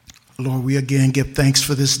Lord, we again give thanks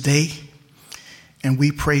for this day. And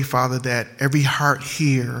we pray, Father, that every heart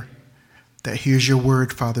here that hears your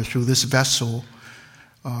word, Father, through this vessel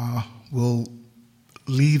will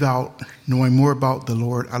leave out knowing more about the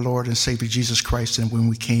Lord, our Lord and Savior Jesus Christ than when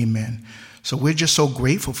we came in. So we're just so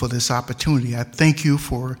grateful for this opportunity. I thank you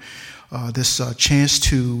for this chance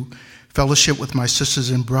to fellowship with my sisters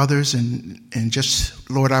and brothers. And just,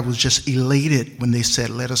 Lord, I was just elated when they said,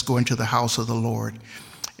 let us go into the house of the Lord.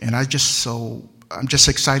 And I'm just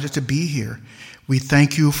excited to be here. We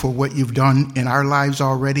thank you for what you've done in our lives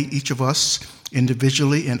already, each of us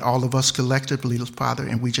individually and all of us collectively, Father,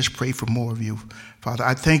 and we just pray for more of you. Father,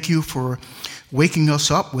 I thank you for waking us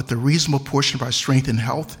up with a reasonable portion of our strength and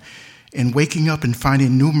health, and waking up and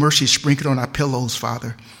finding new mercy sprinkled on our pillows,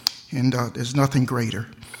 Father, and there's nothing greater.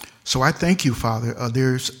 So I thank you, Father.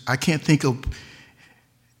 I can't think of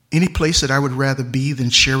any place that I would rather be than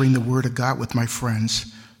sharing the word of God with my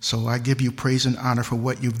friends. So I give you praise and honor for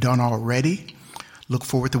what you've done already. Look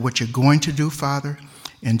forward to what you're going to do, Father,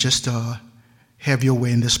 and just have your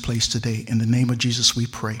way in this place today. In the name of Jesus we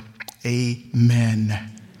pray.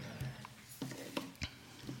 Amen.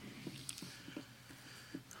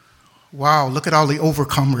 Wow, look at all the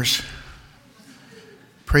overcomers.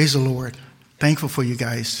 Praise the Lord. Thankful for you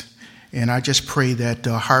guys. And I just pray that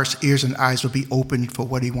hearts, ears, and eyes will be open for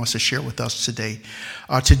what he wants to share with us today.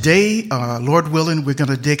 Today, Lord willing, we're going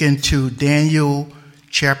to dig into Daniel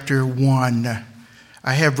chapter 1.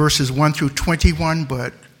 I have verses 1 through 21,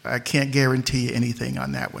 but I can't guarantee you anything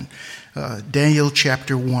on that one. Daniel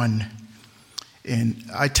chapter 1. And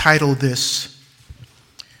I titled this,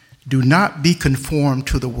 Do Not Be Conformed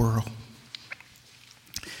to the World.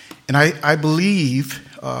 And I believe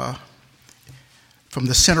from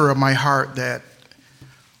the center of my heart that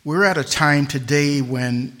we're at a time today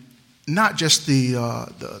when not just the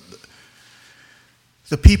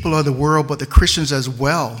people of the world, but the Christians as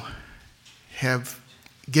well have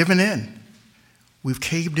given in. We've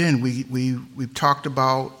caved in. We've talked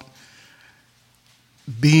about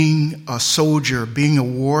being a soldier, being a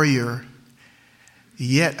warrior,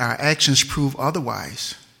 yet our actions prove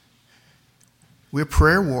otherwise. We're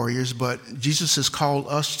prayer warriors, but Jesus has called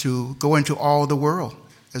us to go into all the world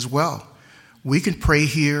as well. We can pray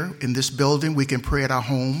here in this building. We can pray at our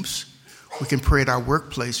homes. We can pray at our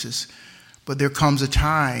workplaces. But there comes a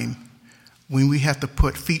time when we have to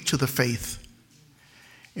put feet to the faith.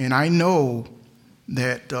 And I know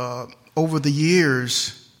that over the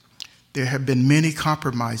years, there have been many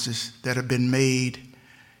compromises that have been made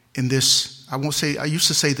in this, I used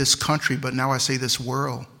to say this country, but now I say this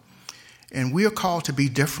world. And we are called to be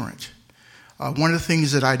different. One of the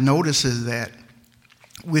things that I notice is that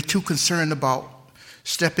we're too concerned about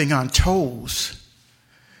stepping on toes.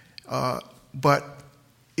 But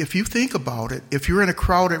if you think about it, if you're in a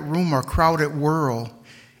crowded room or a crowded world,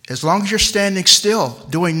 as long as you're standing still,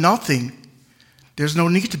 doing nothing, there's no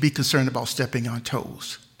need to be concerned about stepping on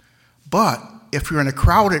toes. But if you're in a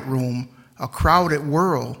crowded room, a crowded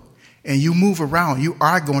world, and you move around, you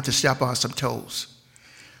are going to step on some toes.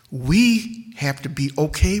 We have to be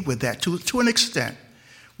okay with that to an extent.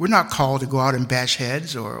 We're not called to go out and bash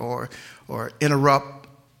heads or interrupt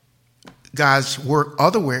God's work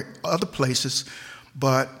other places,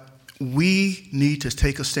 but we need to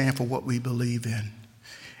take a stand for what we believe in.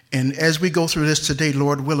 And as we go through this today,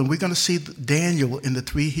 Lord willing, we're going to see Daniel and the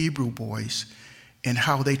 3 Hebrew boys and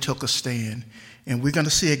how they took a stand. And we're going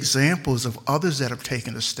to see examples of others that have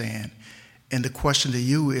taken a stand. And the question to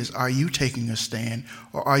you is, are you taking a stand,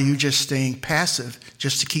 or are you just staying passive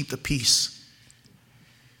just to keep the peace?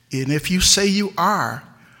 And if you say you are,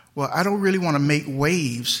 well, I don't really want to make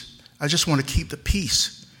waves. I just want to keep the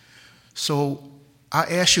peace. So I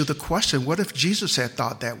ask you the question, what if Jesus had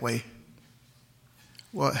thought that way?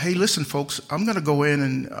 Well, hey, listen, folks, I'm going to go in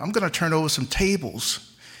and I'm going to turn over some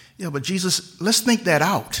tables. Yeah, but Jesus, let's think that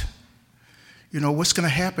out. You know, what's going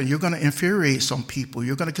to happen? You're going to infuriate some people.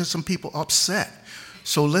 You're going to get some people upset.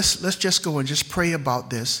 So let's just go and just pray about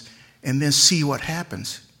this and then see what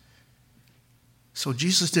happens. So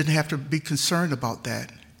Jesus didn't have to be concerned about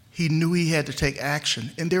that. He knew he had to take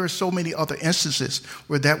action. And there are so many other instances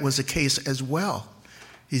where that was the case as well.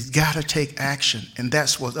 He's got to take action. And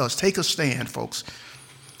that's what us. Take a stand, folks.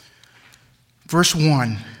 Verse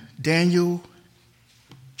 1, Daniel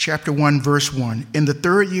chapter 1, verse 1. In the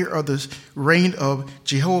 3rd year of the reign of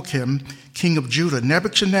Jehoiakim, king of Judah,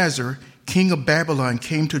 Nebuchadnezzar, king of Babylon,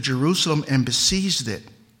 came to Jerusalem and besieged it.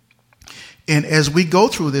 And as we go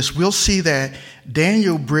through this, we'll see that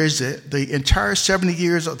Daniel bridged the entire 70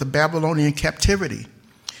 years of the Babylonian captivity.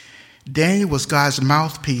 Daniel was God's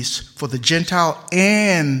mouthpiece for the Gentile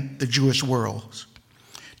and the Jewish worlds.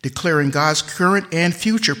 declaring God's current and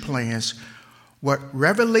future plans. What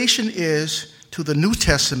Revelation is to the New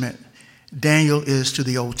Testament, Daniel is to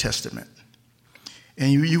the Old Testament.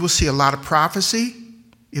 And you will see a lot of prophecy.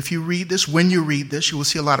 If you read this, when you read this, you will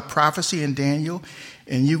see a lot of prophecy in Daniel,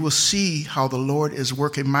 and you will see how the Lord is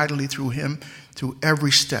working mightily through him through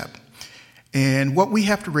every step. And what we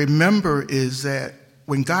have to remember is that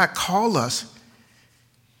when God called us,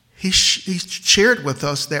 he shared with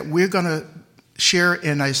us that we're going to share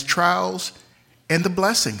in his trials and the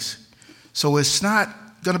blessings. So it's not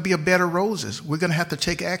going to be a bed of roses. We're going to have to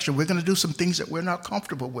take action. We're going to do some things that we're not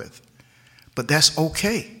comfortable with. But that's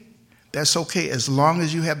okay. That's okay. As long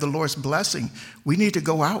as you have the Lord's blessing, we need to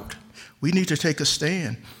go out. We need to take a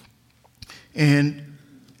stand. And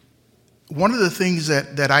one of the things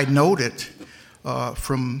that I noted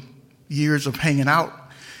from years of hanging out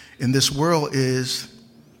in this world is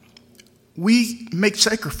we make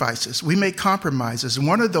sacrifices. We make compromises. And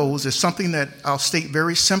one of those is something that I'll state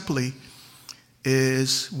very simply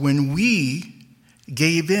is when we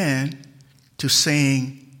gave in to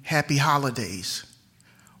saying happy holidays.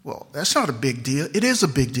 Well, that's not a big deal. It is a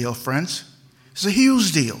big deal, friends. It's a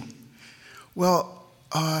huge deal. Well,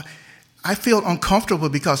 I feel uncomfortable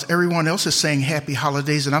because everyone else is saying happy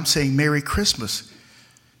holidays and I'm saying Merry Christmas.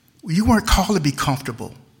 You weren't called to be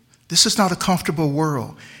comfortable. This is not a comfortable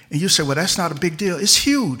world. And you say, well, that's not a big deal. It's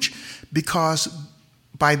huge because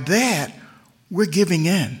by that, we're giving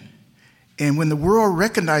in. And when the world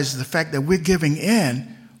recognizes the fact that we're giving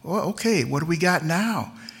in, well, okay, what do we got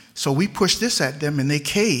now? So we pushed this at them and they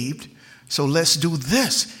caved. So let's do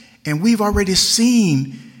this. And we've already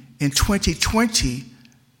seen in 2020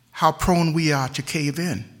 how prone we are to cave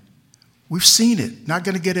in. We've seen it. Not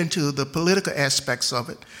going to get into the political aspects of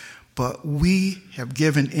it, but we have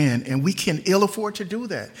given in, and we can ill afford to do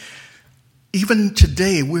that. Even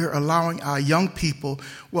today, we're allowing our young people,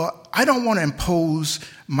 well, I don't want to impose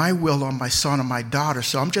my will on my son or my daughter,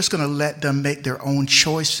 so I'm just going to let them make their own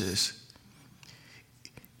choices.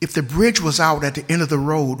 If the bridge was out at the end of the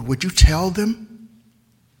road, would you tell them?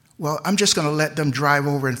 Well, I'm just going to let them drive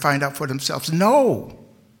over and find out for themselves. No.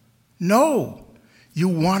 You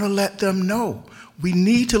want to let them know. We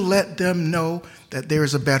need to let them know that there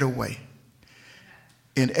is a better way.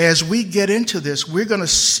 And as we get into this, we're going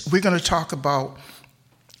to talk about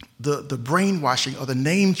the brainwashing or the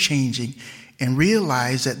name changing and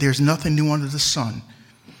realize that there's nothing new under the sun.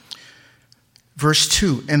 Verse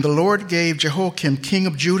 2, and the Lord gave Jehoiakim, king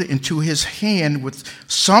of Judah, into his hand with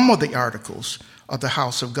some of the articles of the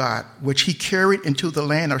house of God, which he carried into the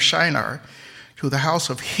land of Shinar, to the house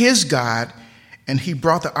of his God, and he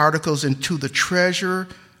brought the articles into the treasure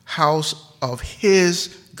house of his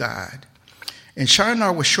God. And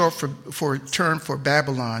Shinar was short for a term for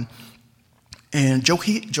Babylon. And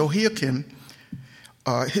Jehoiakim,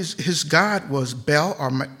 his god was Bel or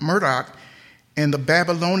Marduk, and the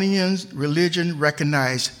Babylonian religion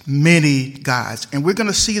recognized many gods. And we're going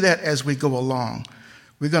to see that as we go along.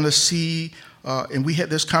 We're going to see, and we had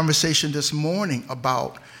this conversation this morning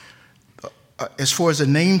about, as far as the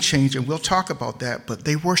name change, and we'll talk about that, but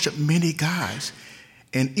they worship many gods.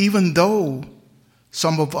 And even though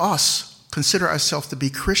some of us consider ourselves to be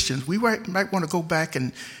Christians, we might want to go back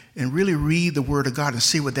and really read the Word of God and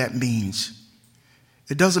see what that means.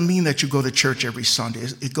 It doesn't mean that you go to church every Sunday.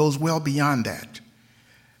 It goes well beyond that.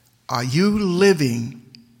 Are you living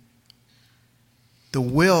the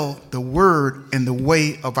will, the word, and the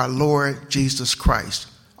way of our Lord Jesus Christ?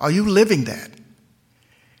 Are you living that?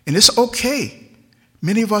 And it's okay.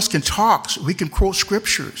 Many of us can talk. We can quote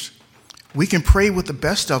scriptures. We can pray with the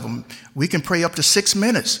best of them. We can pray up to 6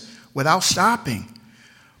 minutes without stopping.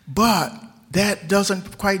 But that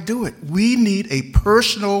doesn't quite do it. We need a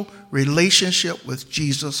personal relationship with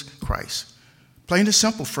Jesus Christ. Plain and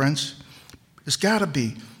simple, friends. It's got to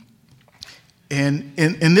be. And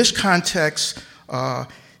in this context,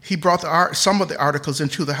 he brought some of the articles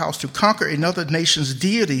into the house to conquer another nation's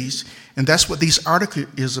deities, and that's what these articles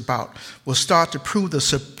is about, will start to prove the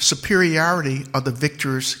superiority of the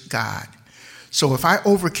victor's God. So if I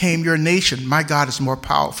overcame your nation, my God is more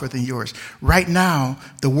powerful than yours. Right now,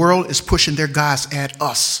 the world is pushing their gods at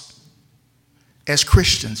us as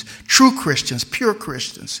Christians, true Christians, pure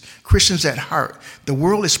Christians, Christians at heart. The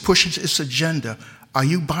world is pushing its agenda. Are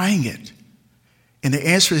you buying it? And the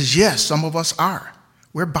answer is yes, some of us are.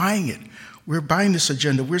 We're buying it. We're buying this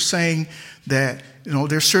agenda. We're saying that,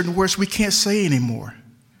 there's certain words we can't say anymore.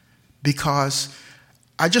 Because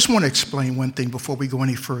I just want to explain one thing before we go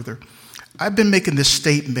any further. I've been making this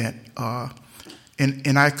statement,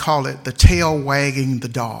 and I call it the tail wagging the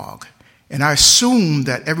dog. And I assumed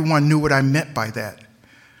that everyone knew what I meant by that.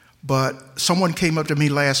 But someone came up to me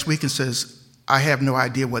last week and says, I have no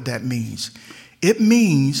idea what that means. It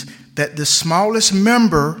means that the smallest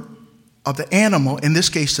member of the animal, in this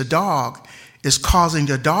case the dog, is causing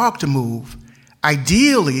the dog to move.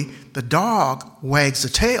 Ideally, the dog wags the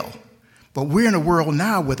tail. But we're in a world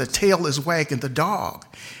now where the tail is wagging the dog.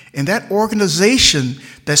 And that organization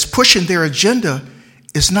that's pushing their agenda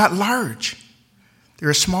is not large.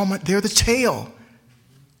 They're a small, they're the tail.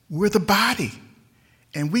 We're the body.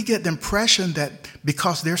 And we get the impression that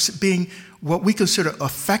because they're being what we consider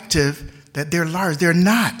effective, that they're large. They're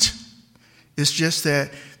not. It's just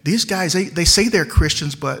that these guys, they say they're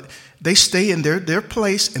Christians, but they stay in their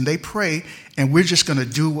place and they pray, and we're just going to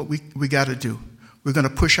do what we got to do. We're going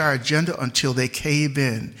to push our agenda until they cave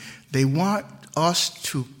in. They want us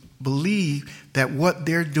to believe that what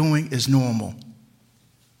they're doing is normal.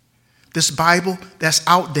 This Bible, that's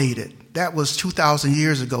outdated. That was 2,000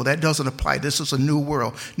 years ago. That doesn't apply. This is a new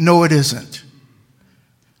world. No, it isn't.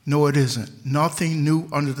 No, it isn't. Nothing new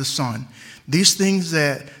under the sun. These things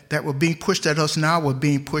that were being pushed at us now were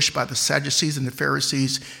being pushed by the Sadducees and the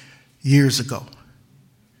Pharisees years ago.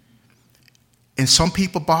 And some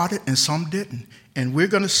people bought it and some didn't. And we're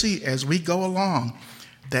going to see as we go along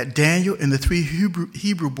that Daniel and the three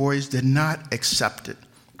Hebrew boys did not accept it.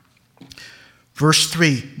 Verse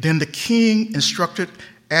 3, then the king instructed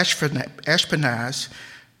Ashpenaz,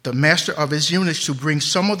 the master of his eunuchs, to bring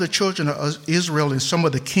some of the children of Israel and some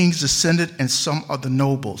of the king's descendants and some of the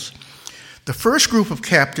nobles. The first group of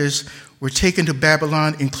captives were taken to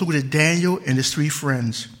Babylon included Daniel and his three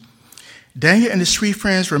friends. Daniel and his three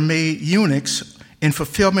friends were made eunuchs in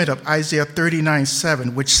fulfillment of Isaiah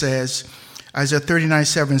 39:7, which says, Isaiah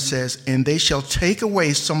 39:7 says, and they shall take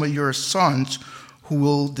away some of your sons who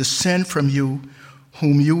will descend from you,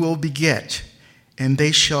 whom you will beget, and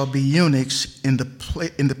they shall be eunuchs in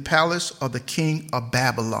the palace of the king of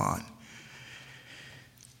Babylon.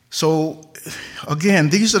 So, again,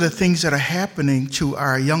 these are the things that are happening to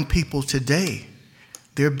our young people today.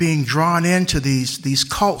 They're being drawn into these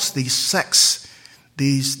cults, these sects,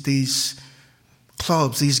 these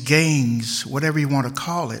clubs, these gangs, whatever you want to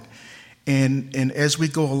call it. And as we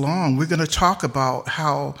go along, we're going to talk about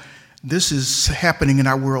how this is happening in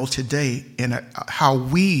our world today and how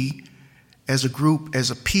we, as a group, as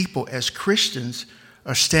a people, as Christians,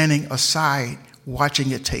 are standing aside watching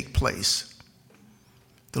it take place.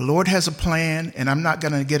 The Lord has a plan, and I'm not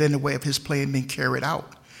going to get in the way of his plan being carried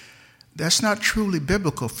out. That's not truly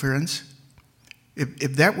biblical, friends.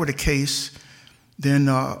 If that were the case, then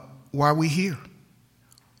why are we here?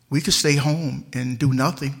 We could stay home and do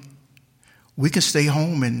nothing. We can stay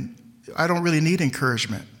home, and I don't really need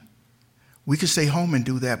encouragement. We can stay home and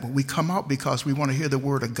do that, but we come out because we want to hear the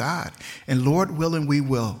word of God. And Lord willing, we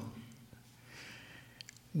will.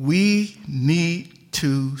 We need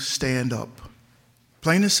to stand up.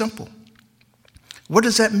 Plain and simple. What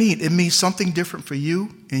does that mean? It means something different for you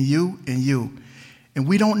and you and you. And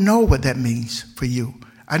we don't know what that means for you.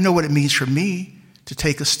 I know what it means for me to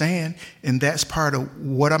take a stand, and that's part of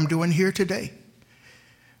what I'm doing here today.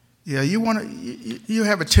 Yeah, you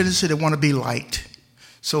have a tendency to want to be liked.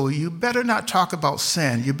 So you better not talk about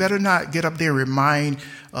sin. You better not get up there and remind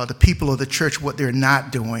the people of the church what they're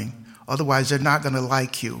not doing. Otherwise, they're not going to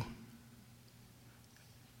like you.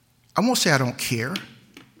 I won't say I don't care,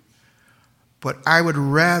 but I would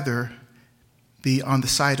rather be on the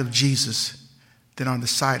side of Jesus than on the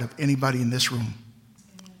side of anybody in this room.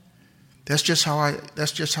 That's just how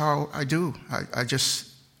I do.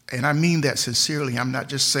 And I mean that sincerely. I'm not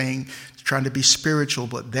just saying, trying to be spiritual,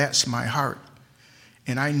 but that's my heart.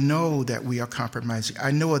 And I know that we are compromising.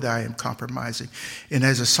 I know that I am compromising. And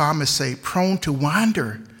as the psalmist say, prone to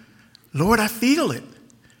wander. Lord, I feel it.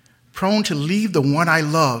 Prone to leave the one I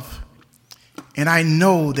love. And I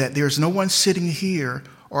know that there's no one sitting here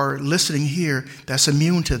or listening here that's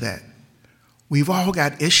immune to that. We've all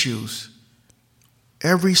got issues.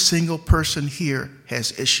 Every single person here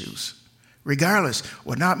has issues. Regardless,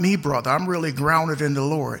 well, not me, brother. I'm really grounded in the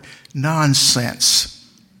Lord. Nonsense.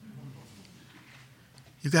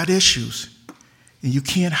 You got issues, and you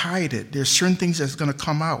can't hide it. There's certain things that's going to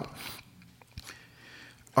come out.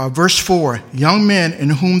 Verse 4, young men in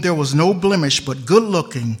whom there was no blemish, but good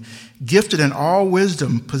looking, gifted in all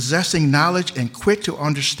wisdom, possessing knowledge and quick to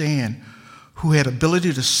understand, who had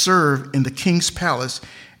ability to serve in the king's palace,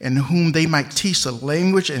 and whom they might teach the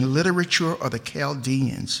language and literature of the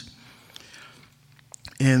Chaldeans.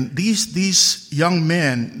 And these young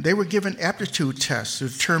men, they were given aptitude tests to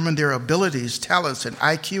determine their abilities, talents, and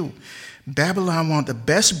IQ. Babylon wanted the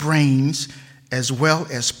best brains as well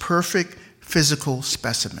as perfect physical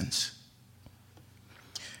specimens.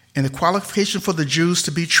 And the qualification for the Jews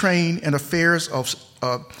to be trained in affairs of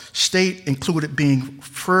state included being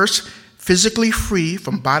first physically free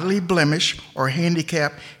from bodily blemish or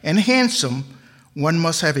handicap and handsome. One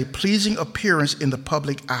must have a pleasing appearance in the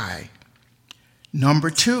public eye. Number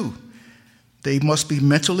 2, they must be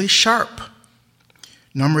mentally sharp.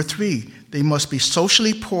 Number 3, they must be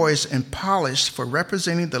socially poised and polished for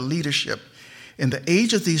representing the leadership. And the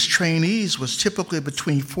age of these trainees was typically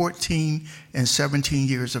between 14 and 17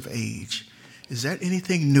 years of age. Is that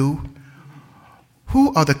anything new?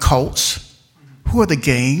 Who are the cults? Who are the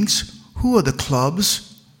gangs? Who are the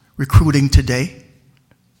clubs recruiting today?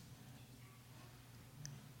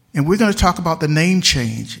 And we're going to talk about the name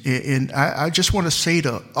change. And I just want to say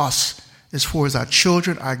to us, as far as our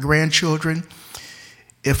children, our grandchildren,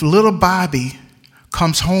 if little Bobby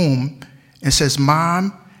comes home and says,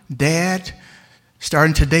 Mom, Dad,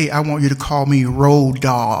 starting today, I want you to call me Road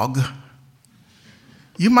Dog,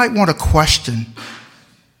 you might want to question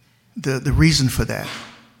the reason for that,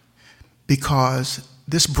 because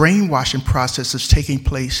this brainwashing process is taking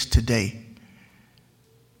place today.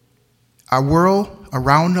 Our world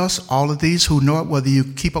around us, all of these who know it, whether you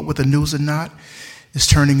keep up with the news or not, is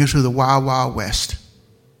turning into the Wild Wild West.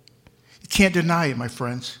 You can't deny it, my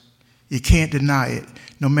friends. You can't deny it.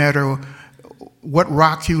 No matter what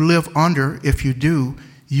rock you live under, if you do,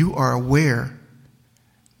 you are aware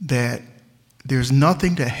that there's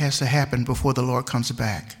nothing that has to happen before the Lord comes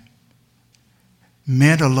back.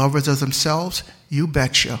 Men are lovers of themselves, you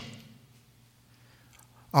betcha.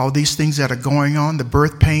 All these things that are going on, the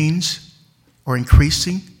birth pains are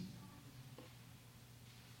increasing.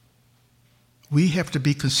 We have to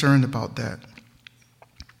be concerned about that.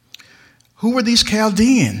 Who were these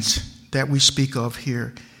Chaldeans that we speak of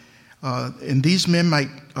here? And these men might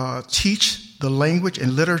teach the language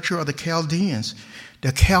and literature of the Chaldeans.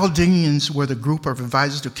 The Chaldeans were the group of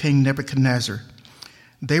advisors to King Nebuchadnezzar.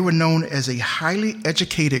 They were known as a highly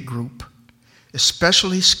educated group,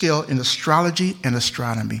 especially skilled in astrology and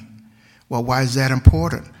astronomy. Well, why is that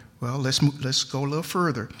important? Well, let's go a little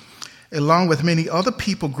further. Along with many other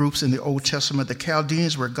people groups in the Old Testament, the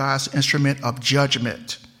Chaldeans were God's instrument of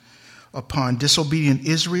judgment upon disobedient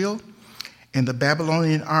Israel. And the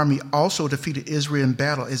Babylonian army also defeated Israel in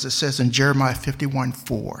battle, as it says in Jeremiah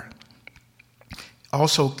 51:4.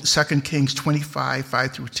 Also, 2 Kings 25,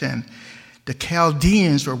 5 through 10. The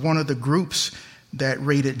Chaldeans were one of the groups that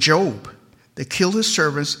raided Job. They killed his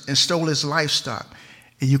servants and stole his livestock.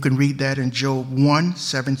 And you can read that in Job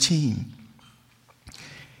 1:17.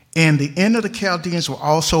 And the end of the Chaldeans will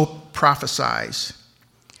also prophesied.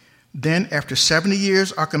 Then, after 70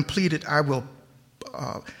 years are completed, I will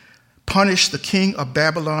punish the king of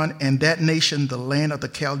Babylon and that nation, the land of the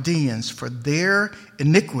Chaldeans, for their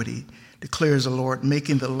iniquity, declares the Lord,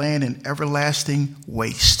 making the land an everlasting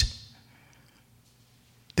waste.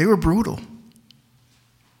 They were brutal,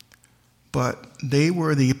 but they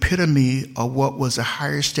were the epitome of what was a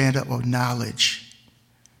higher standard of knowledge.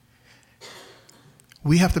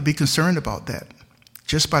 We have to be concerned about that,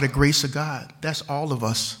 just by the grace of God. That's all of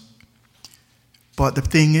us. But the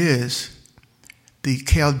thing is, the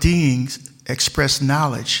Chaldeans expressed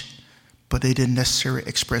knowledge, but they didn't necessarily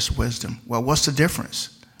express wisdom. Well, what's the difference?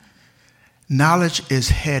 Knowledge is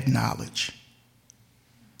head knowledge.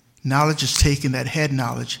 Knowledge is taking that head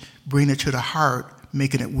knowledge, bringing it to the heart,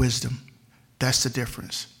 making it wisdom. That's the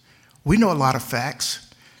difference. We know a lot of facts.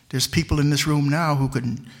 There's people in this room now who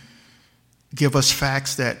can give us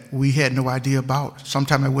facts that we had no idea about.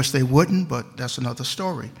 Sometimes I wish they wouldn't, but that's another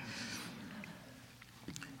story.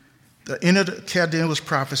 The end of the Chaldean was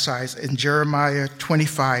prophesied in Jeremiah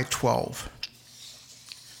 25:12.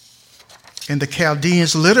 In the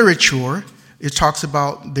Chaldeans' literature, it talks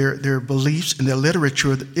about their beliefs and their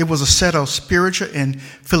literature. It was a set of spiritual and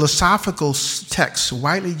philosophical texts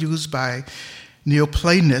widely used by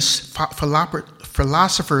Neoplatonists,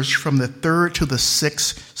 philosophers from the 3rd to the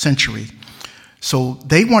 6th century. So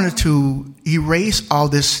they wanted to erase all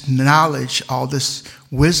this knowledge, all this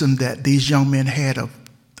wisdom that these young men had of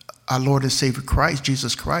our Lord and Savior Christ,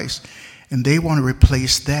 Jesus Christ. And they want to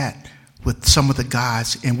replace that with some of the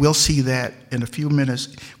gods. And we'll see that in a few minutes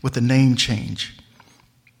with the name change.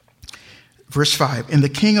 Verse 5, and the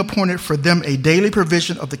king appointed for them a daily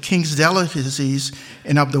provision of the king's delicacies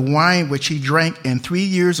and of the wine which he drank, and 3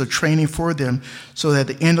 years of training for them, so that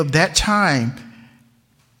at the end of that time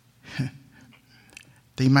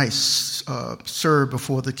they might serve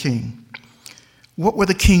before the king. What were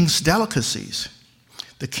the king's delicacies?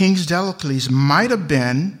 The king's delicacies might have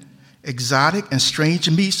been exotic and strange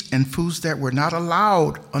meats and foods that were not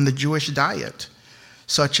allowed on the Jewish diet,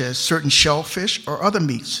 such as certain shellfish or other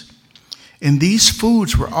meats. And these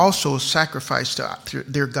foods were also sacrificed to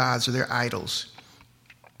their gods or their idols.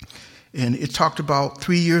 And it talked about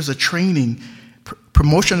 3 years of training.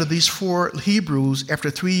 Promotion of these 4 Hebrews after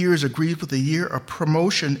 3 years agreed with the year of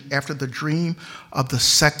promotion after the dream of the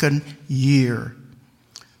 2nd year.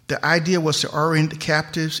 The idea was to orient the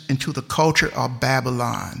captives into the culture of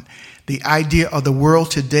Babylon. The idea of the world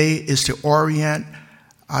today is to orient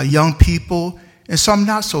young people, and some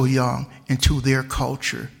not so young, into their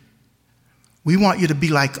culture. We want you to be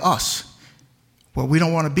like us. Well, we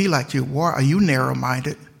don't want to be like you. Why are you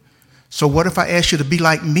narrow-minded? So what if I ask you to be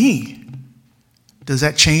like me? Does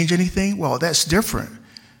that change anything? Well, that's different,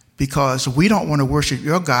 because we don't want to worship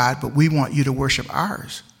your God, but we want you to worship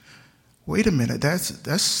ours. Wait a minute,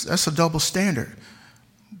 that's a double standard.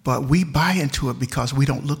 But we buy into it because we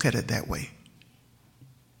don't look at it that way.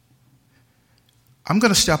 I'm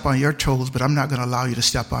going to step on your toes, but I'm not going to allow you to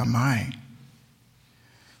step on mine.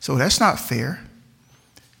 So that's not fair.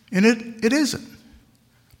 And it isn't.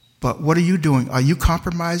 But what are you doing? Are you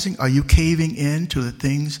compromising? Are you caving in to the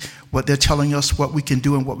things, what they're telling us, what we can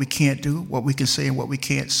do and what we can't do, what we can say and what we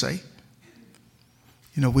can't say?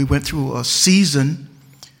 You know, we went through a season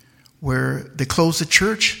where they closed the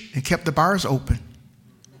church and kept the bars open.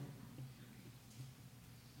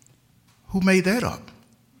 Who made that up?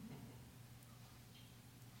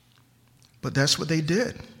 But that's what they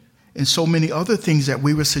did. And so many other things that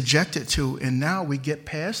we were subjected to, and now we get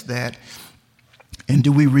past that. And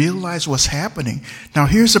do we realize what's happening? Now,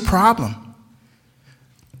 here's the problem.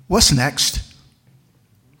 What's next?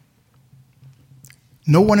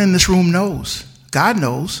 No one in this room knows. God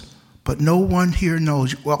knows, but no one here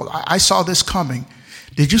knows. Well, I saw this coming.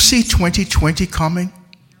 Did you see 2020 coming?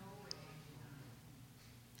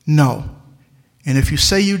 No. And if you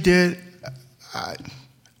say you did,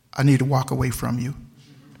 I need to walk away from you,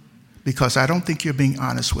 because I don't think you're being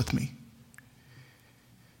honest with me.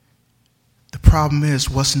 The problem is,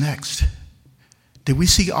 what's next? Did we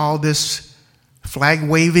see all this flag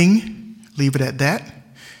waving? Leave it at that.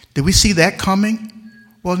 Did we see that coming?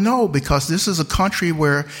 Well, no, because this is a country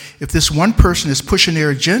where if this one person is pushing their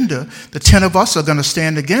agenda, the 10 of us are going to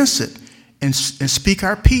stand against it and speak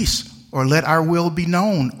our piece, or let our will be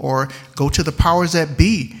known, or go to the powers that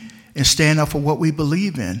be and stand up for what we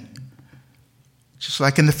believe in. Just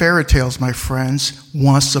like in the fairy tales, my friends,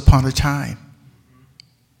 once upon a time.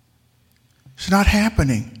 It's not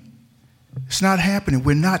happening. It's not happening.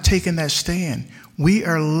 We're not taking that stand. We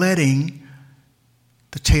are letting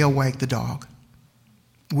the tail wag the dog.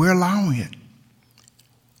 We're allowing it.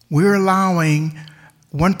 We're allowing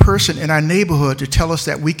one person in our neighborhood to tell us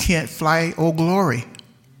that we can't fly Old Glory.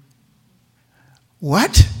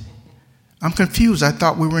 What? I'm confused. I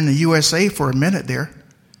thought we were in the USA for a minute there.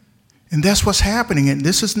 And that's what's happening. And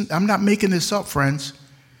I'm not making this up, friends.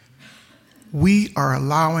 We are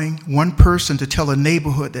allowing one person to tell a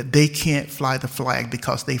neighborhood that they can't fly the flag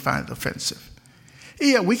because they find it offensive.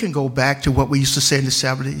 Yeah, we can go back to what we used to say in the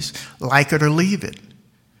 70s, like it or leave it.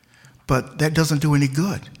 But that doesn't do any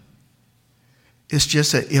good. It's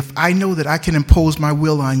just that if I know that I can impose my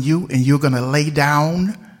will on you and you're going to lay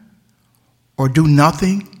down or do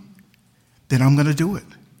nothing, then I'm going to do it.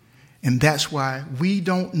 And that's why we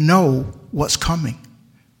don't know what's coming.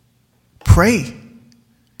 Pray,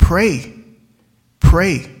 pray,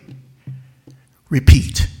 pray,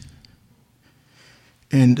 repeat.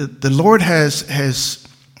 And the Lord has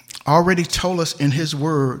already told us in his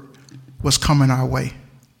word what's coming our way.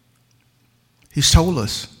 He's told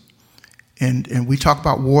us. And we talk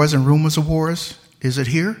about wars and rumors of wars. Is it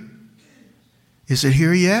here? Is it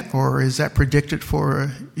here yet? Or is that predicted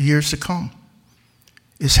for years to come?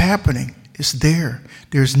 It's happening. It's there.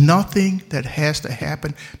 There's nothing that has to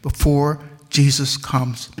happen before Jesus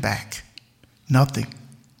comes back. Nothing.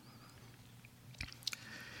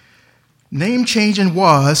 Name changing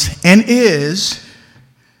was and is,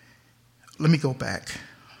 let me go back.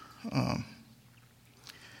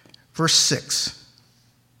 Verse 6.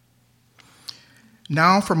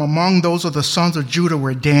 Now from among those of the sons of Judah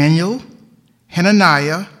were Daniel,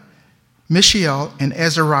 Hananiah, Mishael, and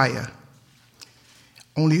Azariah.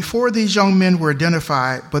 Only 4 of these young men were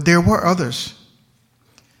identified, but there were others.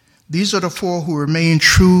 These are the 4 who remained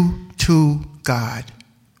true to God.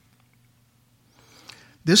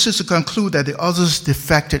 This is to conclude that the others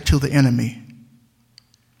defected to the enemy.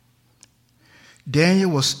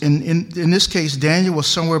 Daniel was, in this case, Daniel was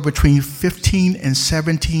somewhere between 15 and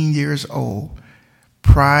 17 years old,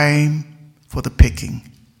 prime for the picking.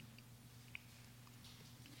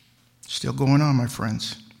 Still going on, my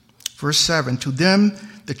friends. Verse 7, to them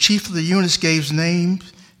the chief of the eunuchs gave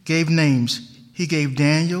names. He gave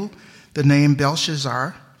Daniel the name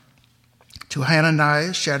Belshazzar, to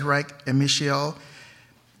Hananiah, Shadrach, and Meshach,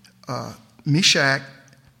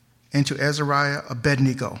 and to Azariah,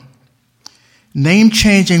 Abednego. Name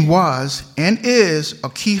changing was and is a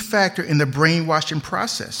key factor in the brainwashing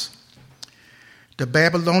process. The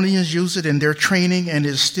Babylonians used it in their training and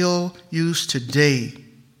is still used today.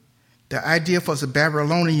 The idea for the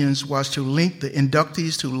Babylonians was to link the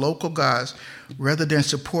inductees to local gods rather than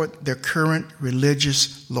support their current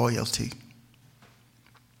religious loyalty.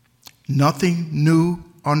 Nothing new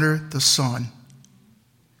under the sun.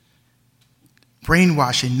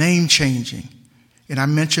 Brainwashing, name changing. And I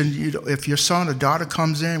mentioned, if your son or daughter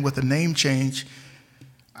comes in with a name change,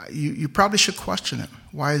 you probably should question it.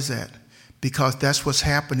 Why is that? Because that's what's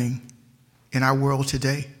happening in our world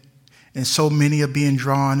today. And so many are being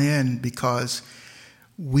drawn in because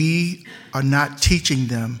we are not teaching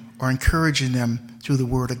them or encouraging them through the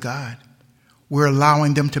Word of God. We're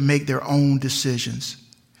allowing them to make their own decisions.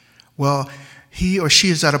 Well, he or she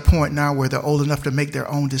is at a point now where they're old enough to make their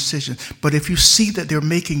own decisions. But if you see that they're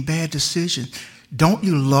making bad decisions, don't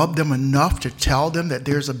you love them enough to tell them that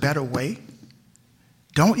there's a better way?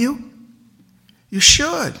 Don't you? You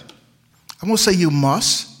should. I won't say you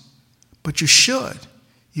must, but you should.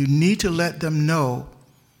 You need to let them know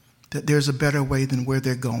that there's a better way than where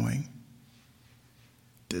they're going.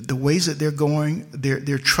 The ways that they're going,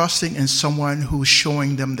 they're trusting in someone who's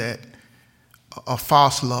showing them that a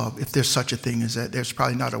false love, if there's such a thing as that. There's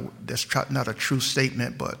probably not a true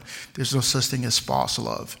statement, but there's no such thing as false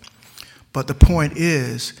love. But the point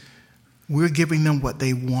is, we're giving them what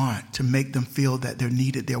they want to make them feel that they're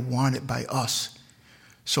needed, they're wanted by us.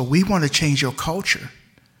 So we want to change your culture.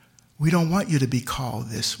 We don't want you to be called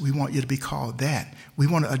this. We want you to be called that. We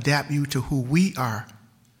want to adapt you to who we are.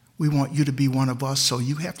 We want you to be one of us, so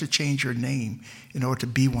you have to change your name in order to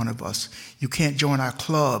be one of us. You can't join our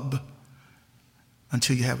club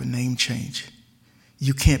until you have a name change.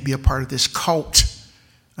 You can't be a part of this cult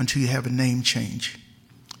until you have a name change.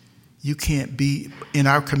 You can't be in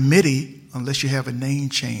our committee unless you have a name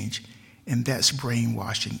change, and that's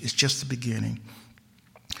brainwashing. It's just the beginning.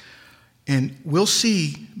 And we'll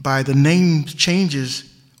see by the name changes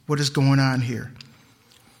what is going on here.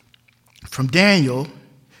 From Daniel,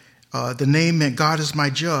 the name meant God is my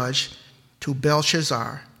judge, to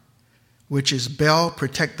Belshazzar, which is Bel,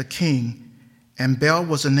 protect the king. And Bel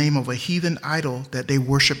was the name of a heathen idol that they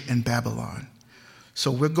worshiped in Babylon. So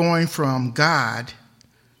we're going from God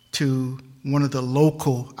to one of the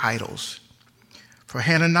local idols. For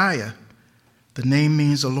Hananiah, the name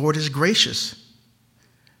means the Lord is gracious.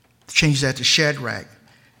 Change that to Shadrach.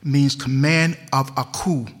 It means command of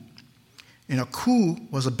Aku. And Aku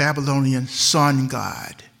was a Babylonian sun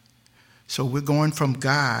god. So we're going from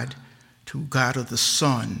God to God of the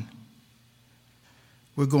sun.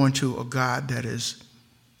 We're going to a God that is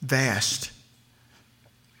vast,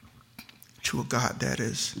 to a God that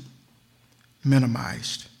is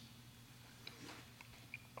minimized.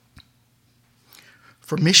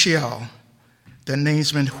 For Mishael, the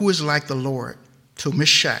names meant who is like the Lord, to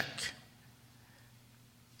Meshach,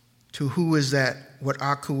 to who is that, what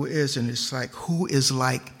Aku is, and it's like who is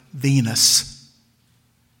like Venus.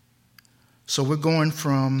 So we're going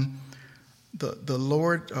from the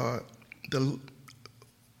Lord,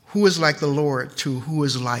 who is like the Lord, to who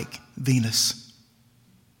is like Venus.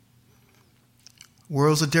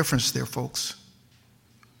 Worlds of difference there, folks.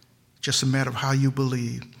 Just a matter of how you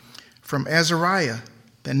believe. From Azariah,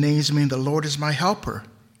 that names mean the Lord is my helper,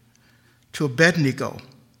 to Abednego,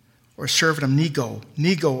 or servant of Nego.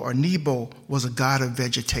 Nego or Nebo was a god of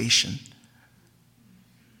vegetation.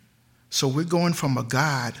 So we're going from a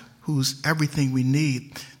God who's everything we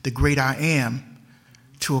need, the great I am,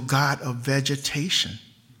 to a God of vegetation,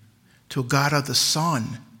 to a God of the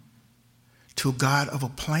sun, to a God of a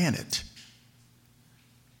planet.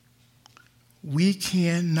 We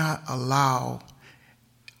cannot allow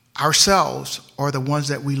ourselves or the ones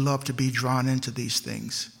that we love to be drawn into these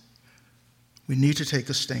things. We need to take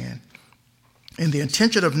a stand. And the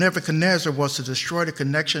intention of Nebuchadnezzar was to destroy the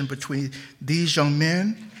connection between these young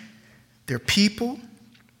men, their people,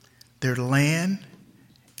 their land,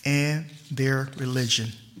 and their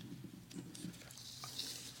religion.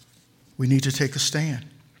 We need to take a stand.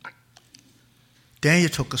 Daniel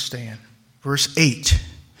took a stand. Verse 8.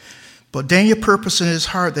 But Daniel purposed in his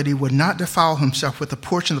heart that he would not defile himself with a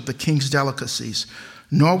portion of the king's delicacies,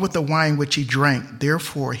 nor with the wine which he drank.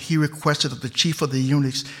 Therefore he requested of the chief of the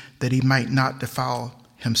eunuchs that he might not defile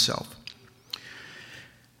himself.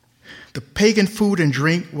 The pagan food and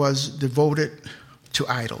drink was devoted to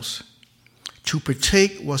idols. To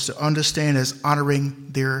partake was to understand as honoring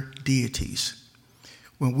their deities.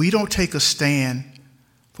 When we don't take a stand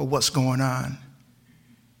for what's going on,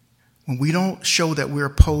 when we don't show that we're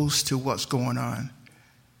opposed to what's going on,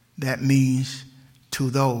 that means to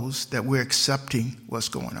those that we're accepting what's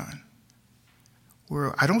going on.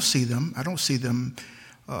 I don't see them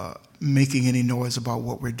making any noise about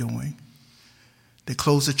what we're doing. They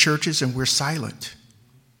close the churches and we're silent.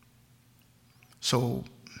 So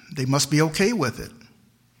they must be okay with it.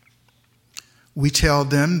 We tell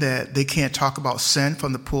them that they can't talk about sin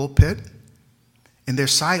from the pulpit, and they're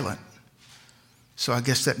silent. So I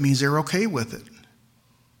guess that means they're okay with it.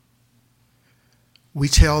 We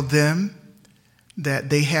tell them that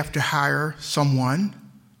they have to hire someone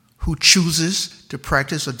who chooses to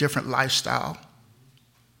practice a different lifestyle,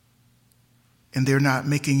 and they're not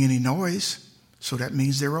making any noise, so that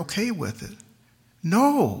means they're okay with it.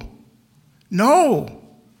 No.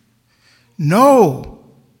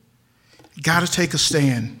 Got to take a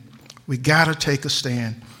stand. We got to take a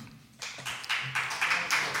stand.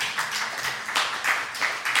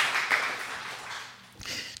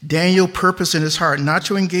 Daniel purposed in his heart not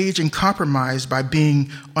to engage in compromise by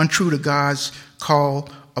being untrue to God's call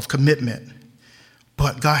of commitment.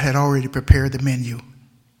 But God had already prepared the menu.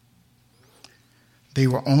 They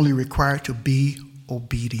were only required to be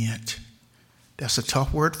obedient. That's a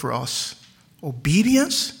tough word for us.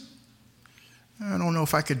 Obedience? I don't know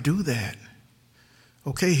if I could do that.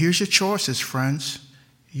 Okay, here's your choices, friends.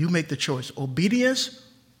 You make the choice. Obedience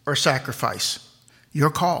or sacrifice? Your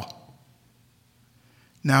call.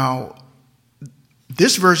 Now,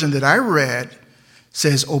 this version that I read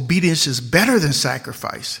says obedience is better than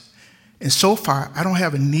sacrifice. And so far, I don't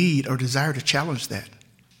have a need or desire to challenge that.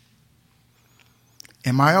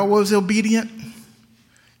 Am I always obedient?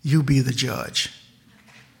 You be the judge.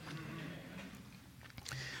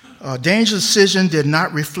 Daniel's decision did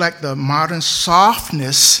not reflect the modern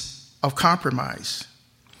softness of compromise.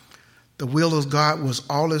 The will of God was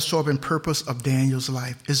all-absorbing purpose of Daniel's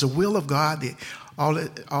life. Is the will of God the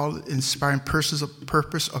all-inspiring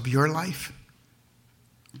purpose of your life?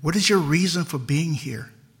 What is your reason for being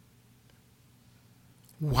here?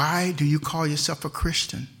 Why do you call yourself a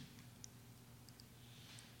Christian?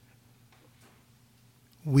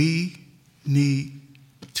 We need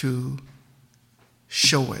to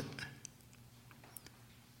show it.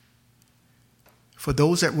 For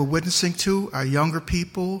those that we're witnessing to, our younger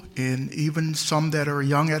people, and even some that are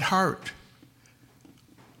young at heart,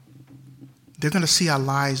 they're going to see our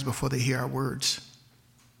lives before they hear our words.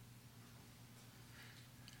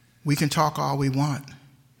 We can talk all we want.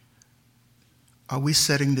 Are we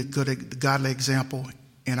setting the godly example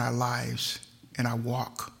in our lives, in our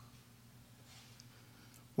walk?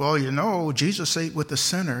 Well, Jesus ate with the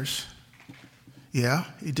sinners. Yeah,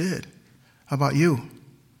 he did. How about you?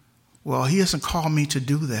 Well, he hasn't called me to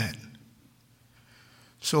do that.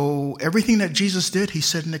 So everything that Jesus did, he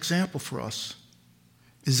set an example for us.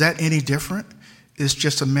 Is that any different? It's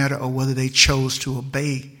just a matter of whether they chose to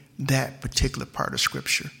obey that particular part of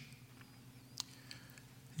Scripture.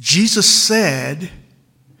 Jesus said,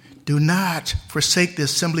 do not forsake the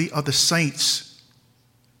assembly of the saints.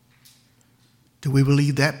 Do we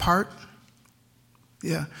believe that part?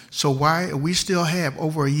 Yeah. So why we still have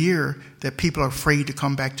over a year that people are afraid to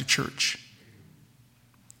come back to church?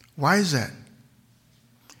 Why is that?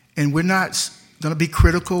 And we're not going to be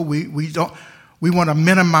critical. We want to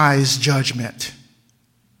minimize judgment.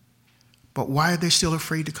 But why are they still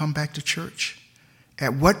afraid to come back to church?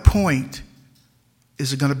 At what point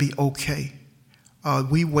is it going to be okay? Are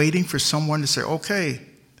we waiting for someone to say, okay,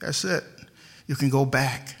 that's it, you can go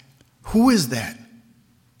back? Who is that?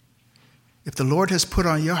 If the Lord has put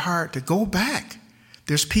on your heart to go back,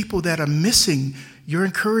 there's people that are missing your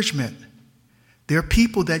encouragement. There are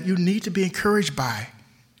people that you need to be encouraged by.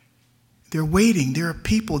 They're waiting. There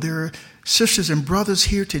are sisters and brothers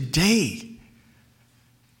here today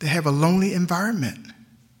that have a lonely environment.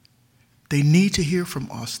 They need to hear from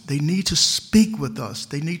us. They need to speak with us.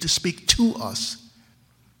 They need to speak to us.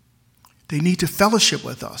 They need to fellowship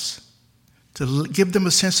with us, to give them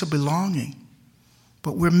a sense of belonging.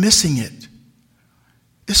 But we're missing it.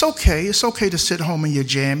 It's okay. It's okay to sit home in your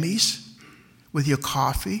jammies with your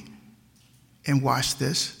coffee and watch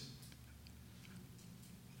this.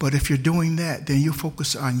 But if you're doing that, then you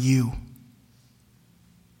focus on you.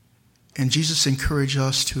 And Jesus encouraged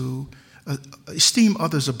us to esteem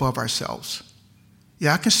others above ourselves.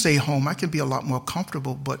 Yeah, I can stay home. I can be a lot more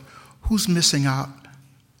comfortable, but who's missing out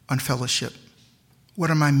on fellowship?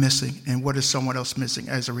 What am I missing, and what is someone else missing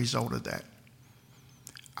as a result of that?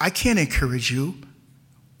 I can't encourage you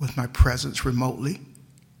with my presence remotely.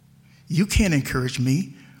 You can't encourage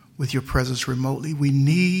me with your presence remotely. We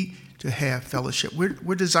need to have fellowship.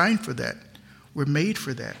 We're designed for that. We're made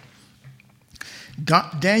for that.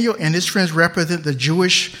 Daniel and his friends represent the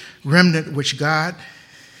Jewish remnant which God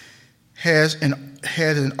had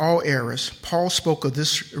in all eras. Paul spoke of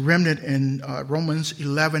this remnant in Romans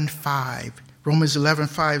 11:5. Romans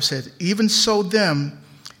 11:5 said, "Even so then,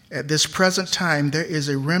 at this present time, there is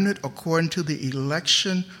a remnant according to the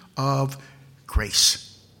election of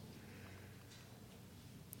grace."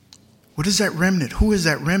 What is that remnant? Who is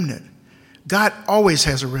that remnant? God always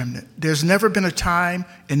has a remnant. There's never been a time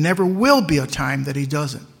and never will be a time that he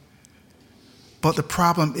doesn't. But the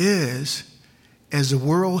problem is, as the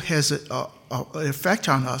world has an effect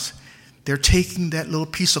on us, they're taking that little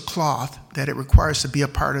piece of cloth that it requires to be a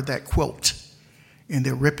part of that quilt, and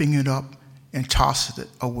they're ripping it up and tossing it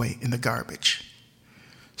away in the garbage.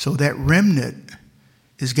 So that remnant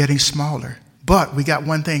is getting smaller. But we got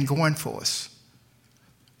one thing going for us.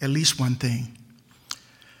 At least one thing.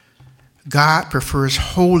 God prefers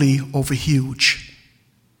holy over huge.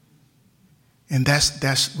 And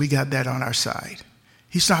we got that on our side.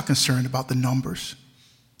 He's not concerned about the numbers.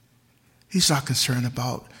 He's not concerned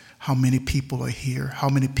about how many people are here, how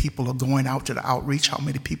many people are going out to the outreach, how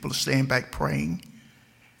many people are staying back praying.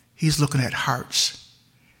 He's looking at hearts.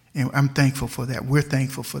 And I'm thankful for that. We're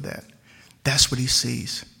thankful for that. That's what he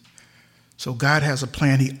sees. So God has a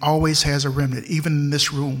plan. He always has a remnant. Even in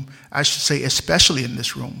this room, I should say especially in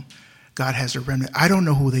this room, God has a remnant. I don't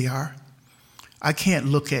know who they are. I can't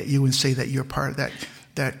look at you and say that you're part of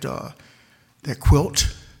that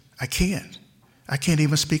quilt. I can't. I can't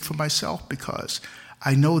even speak for myself because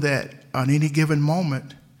I know that on any given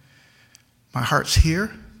moment, my heart's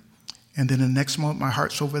here, and then the next moment, my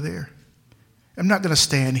heart's over there. I'm not going to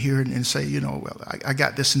stand here and say, well, I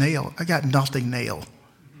got this nailed. I got nothing nailed.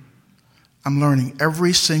 I'm learning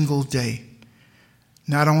every single day,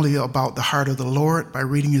 not only about the heart of the Lord by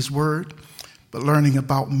reading his word, but learning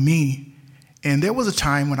about me. And there was a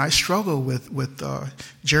time when I struggled with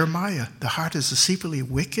Jeremiah. The heart is deceitfully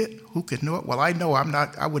wicked. Who can know it? Well, I know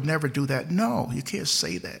I would never do that. No, you can't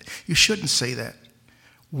say that. You shouldn't say that.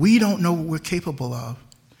 We don't know what we're capable of.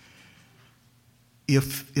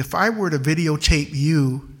 If I were to videotape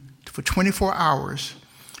you for 24 hours,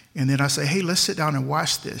 and then I say, hey, let's sit down and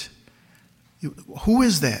watch this. Who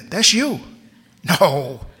is that? That's you.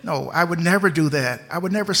 No, I would never do that. I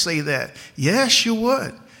would never say that. Yes, you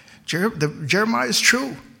would. Jeremiah is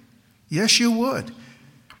true. Yes, you would.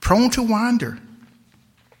 Prone to wander.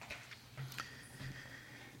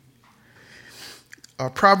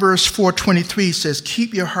 Proverbs 4:23 says,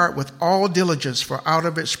 "Keep your heart with all diligence, for out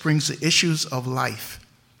of it springs the issues of life."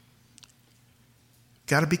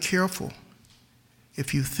 Got to be careful.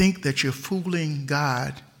 If you think that you're fooling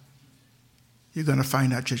God, you're going to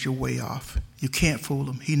find out that you're way off. You can't fool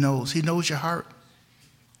him. He knows. He knows your heart.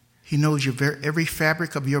 He knows every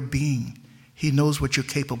fabric of your being. He knows what you're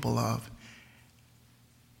capable of.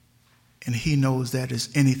 And he knows that is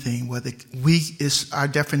anything, whether is our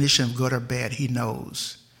definition of good or bad. He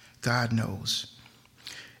knows. God knows.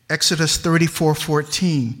 Exodus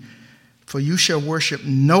 34:14, "For you shall worship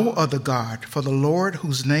no other God, for the Lord,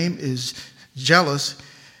 whose name is jealous,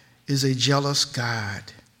 is a jealous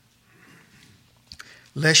God.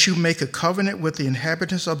 Lest you make a covenant with the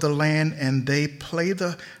inhabitants of the land, and they play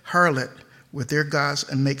the harlot with their gods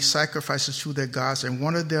and make sacrifices to their gods, and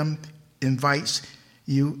one of them invites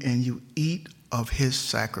you, and you eat of his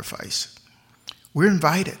sacrifice." We're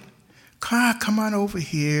invited. Come on over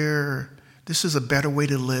here. This is a better way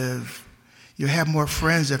to live. You have more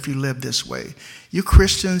friends if you live this way. You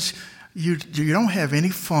Christians, you don't have any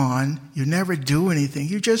fun. You never do anything.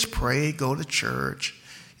 You just pray, go to church.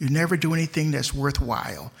 You never do anything that's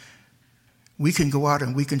worthwhile. We can go out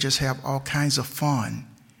and we can just have all kinds of fun.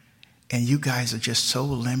 And you guys are just so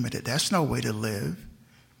limited. That's no way to live.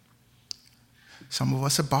 Some of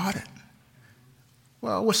us have bought it.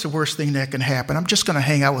 Well, what's the worst thing that can happen? I'm just going to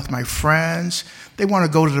hang out with my friends. They want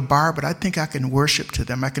to go to the bar, but I think I can worship to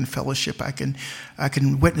them. I can fellowship. I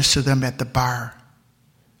can witness to them at the bar.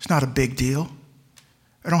 It's not a big deal.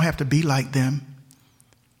 I don't have to be like them.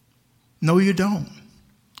 No, you don't.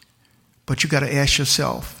 But you got to ask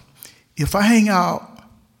yourself, if I hang out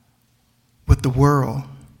with the world,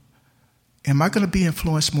 am I going to be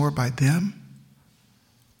influenced more by them,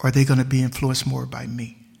 or are they going to be influenced more by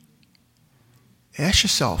me? Ask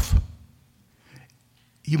yourself.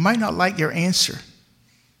 You might not like your answer.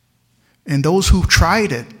 And those who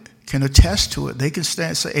tried it can attest to it. They can stand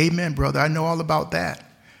and say, "Amen, brother, I know all about that.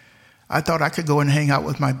 I thought I could go and hang out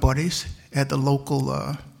with my buddies at the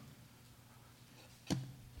local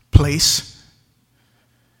place.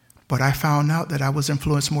 But I found out that I was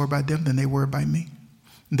influenced more by them than they were by me."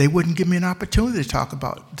 They wouldn't give me an opportunity to talk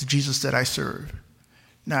about the Jesus that I serve.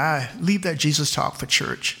 Nah, leave that Jesus talk for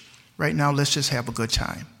church. Right now, let's just have a good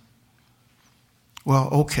time. Well,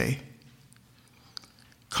 okay.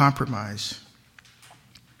 Compromise.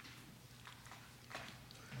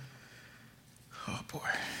 Oh, boy.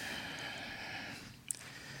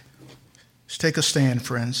 Let's take a stand,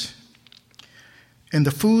 friends. And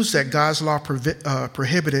the foods that God's law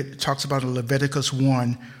prohibited, it talks about in Leviticus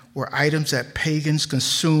 1, were items that pagans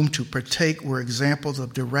consumed to partake, were examples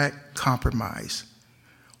of direct compromise.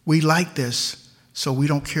 We like this, so we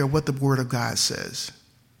don't care what the Word of God says.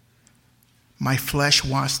 My flesh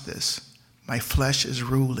wants this. My flesh is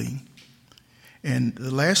ruling. And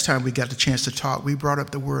the last time we got the chance to talk, we brought up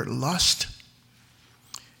the word lust.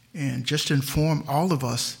 And just to inform all of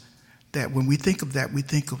us that when we think of that, we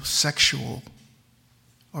think of sexual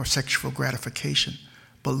or sexual gratification.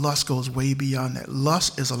 But lust goes way beyond that.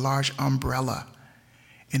 Lust is a large umbrella,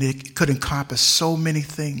 and it could encompass so many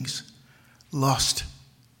things. Lust.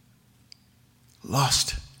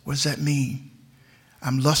 Lust. What does that mean?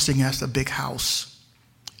 I'm lusting after a big house.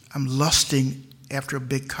 I'm lusting after a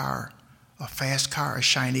big car, a fast car, a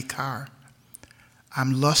shiny car.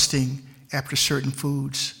 I'm lusting after certain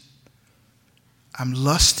foods. I'm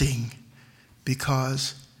lusting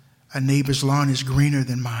because a neighbor's lawn is greener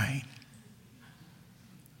than mine.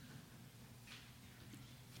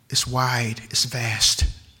 It's wide, it's vast.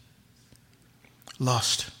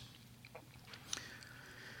 Lust.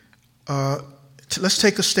 Let's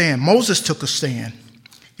take a stand. Moses took a stand.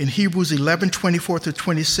 In Hebrews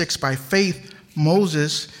 11:24-26, by faith,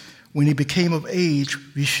 Moses, when he became of age,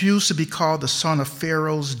 refused to be called the son of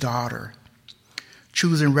Pharaoh's daughter,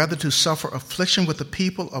 choosing rather to suffer affliction with the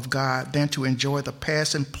people of God than to enjoy the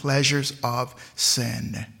passing pleasures of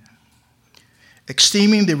sin,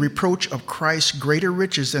 esteeming the reproach of Christ greater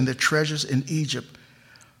riches than the treasures in Egypt,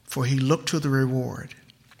 for he looked to the reward.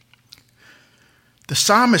 The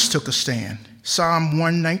psalmist took a stand. Psalm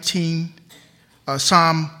 119,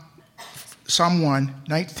 Psalm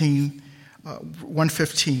 119,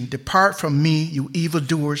 115. Depart from me, you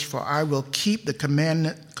evildoers, for I will keep the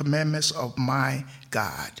commandments of my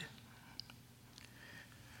God.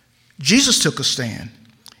 Jesus took a stand.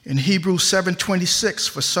 In Hebrews 7:26,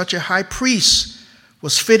 for such a high priest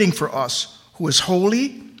was fitting for us, who is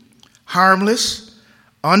holy, harmless,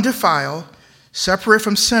 undefiled, separate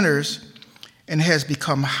from sinners, and has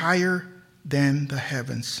become higher than the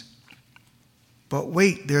heavens. But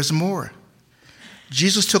wait, there's more.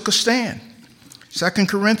 Jesus took a stand. 2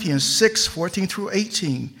 Corinthians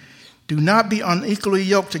 6:14-18. Do not be unequally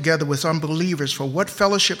yoked together with unbelievers, for what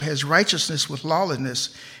fellowship has righteousness with lawlessness,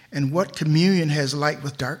 and what communion has light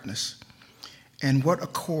with darkness? And what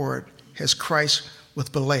accord has Christ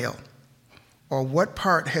with Belial? Or what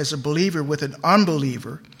part has a believer with an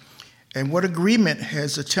unbeliever? And what agreement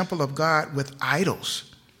has the temple of God with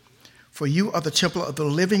idols? For you are the temple of the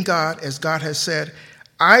living God, as God has said,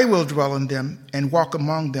 I will dwell in them and walk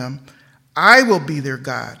among them. I will be their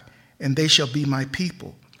God, and they shall be my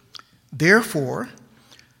people. Therefore,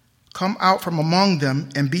 come out from among them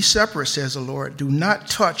and be separate, says the Lord. Do not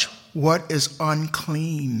touch what is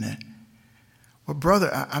unclean. Well,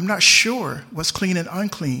 brother, I'm not sure what's clean and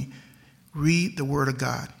unclean. Read the Word of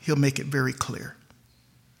God. He'll make it very clear.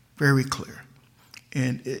 Very clear.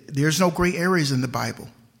 And there's no gray areas in the Bible.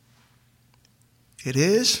 It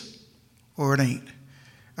is or it ain't.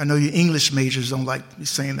 I know you English majors don't like me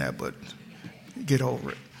saying that, but get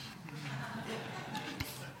over it.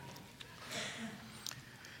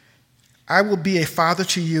 I will be a father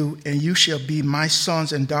to you, and you shall be my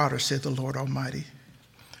sons and daughters, said the Lord Almighty.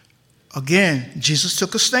 Again, Jesus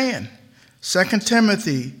took a stand. 2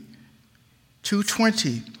 Timothy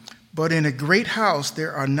 2:20. But in a great house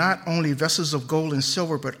there are not only vessels of gold and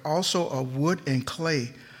silver, but also of wood and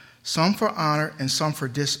clay, some for honor and some for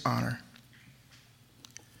dishonor.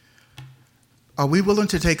 Are we willing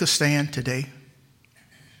to take a stand today?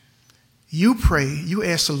 You pray, you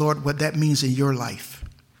ask the Lord what that means in your life.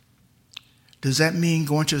 Does that mean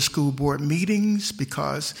going to the school board meetings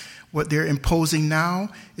because what they're imposing now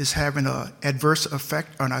is having an adverse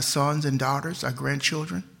effect on our sons and daughters, our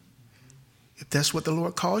grandchildren? If that's what the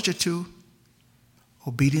Lord calls you to,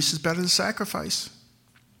 obedience is better than sacrifice.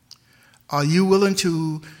 Are you willing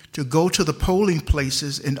to go to the polling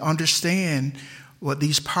places and understand what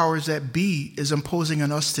these powers that be is imposing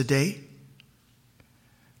on us today?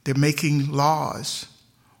 They're making laws,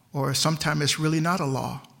 or sometimes it's really not a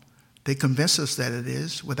law. They convince us that it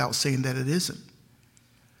is without saying that it isn't.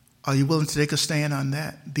 Are you willing to take a stand on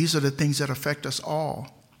that? These are the things that affect us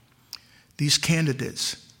all. These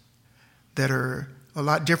candidates that are a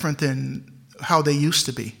lot different than how they used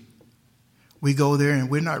to be. We go there and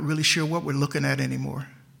we're not really sure what we're looking at anymore.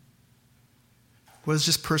 What is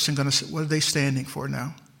this person going to say? What are they standing for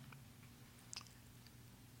now?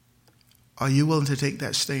 Are you willing to take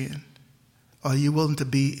that stand? Are you willing to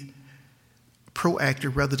be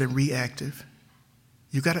proactive rather than reactive?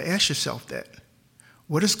 You got to ask yourself that.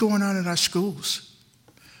 What is going on in our schools?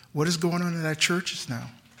 What is going on in our churches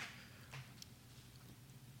now?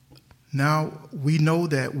 Now we know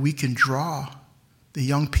that we can draw the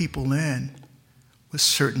young people in with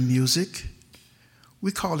certain music.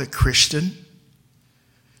 We call it Christian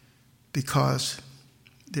because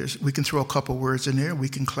we can throw a couple words in there. We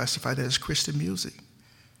can classify that as Christian music.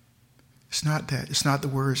 It's not that. It's not the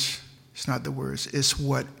words. It's not the words. It's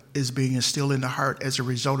what is being instilled in the heart as a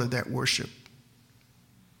result of that worship.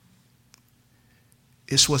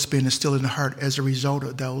 It's what's being instilled in the heart as a result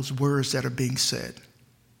of those words that are being said.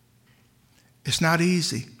 It's not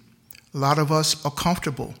easy. A lot of us are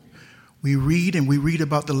comfortable. We read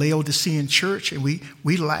about the Laodicean church and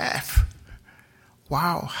we laugh.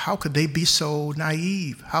 Wow, how could they be so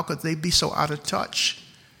naive? How could they be so out of touch?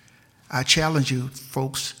 I challenge you,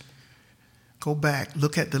 folks, go back,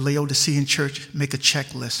 look at the Laodicean church, make a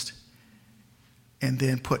checklist, and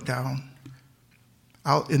then put down,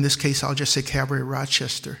 in this case, I'll just say Calvary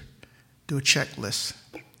Rochester, do a checklist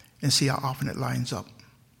and see how often it lines up.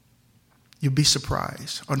 You'd be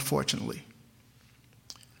surprised, unfortunately.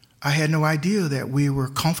 I had no idea that we were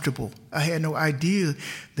comfortable. I had no idea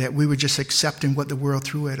that we were just accepting what the world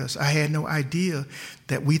threw at us. I had no idea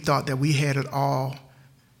that we thought that we had it all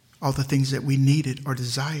the things that we needed or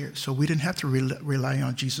desired, so we didn't have to rely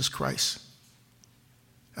on Jesus Christ.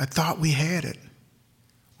 I thought we had it.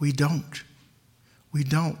 We don't. We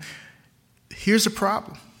don't. Here's the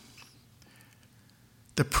problem.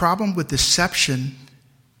 The problem with deception,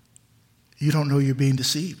 you don't know you're being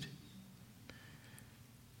deceived.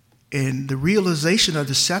 And the realization of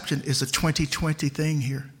deception is a 2020 thing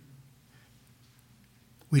here.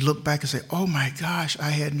 We look back and say, oh my gosh,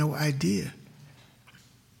 I had no idea.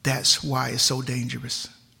 That's why it's so dangerous.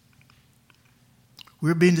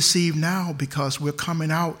 We're being deceived now because we're coming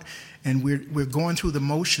out and we're going through the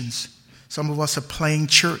motions. Some of us are playing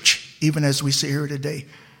church, even as we sit here today.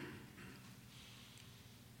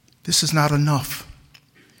 This is not enough.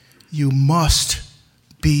 You must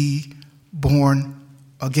be born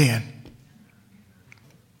again.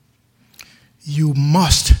 You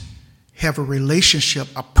must have a relationship,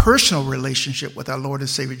 a personal relationship with our Lord and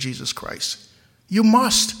Savior Jesus Christ. You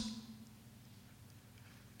must.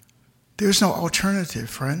 There's no alternative,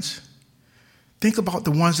 friends. Think about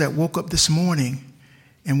the ones that woke up this morning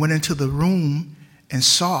and went into the room and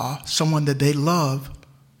saw someone that they love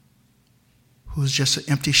who's just an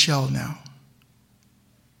empty shell now.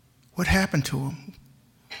 What happened to them?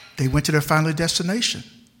 They went to their final destination.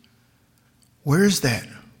 Where is that?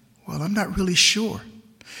 Well, I'm not really sure.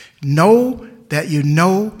 Know that you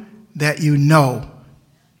know that you know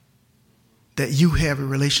that you have a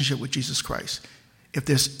relationship with Jesus Christ. If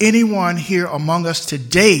there's anyone here among us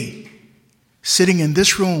today sitting in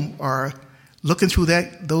this room or looking through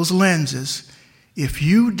those lenses, if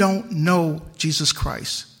you don't know Jesus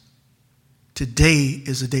Christ, today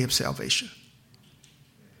is the day of salvation.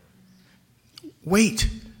 Wait,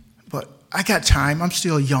 but I got time. I'm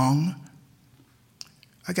still young.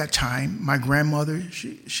 I got time. My grandmother,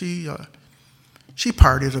 she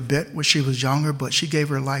partied a bit when she was younger, but she gave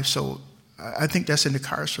her life, so I think that's in the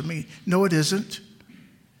cards for me. No, it isn't.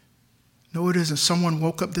 No, it isn't. Someone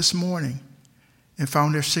woke up this morning and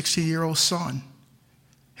found their 60-year-old son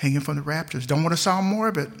hanging from the rafters. Don't want to sound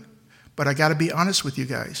morbid, but I got to be honest with you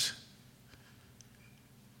guys.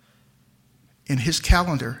 In his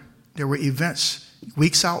calendar, there were events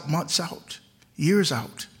weeks out, months out, years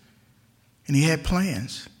out, and he had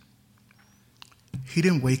plans. He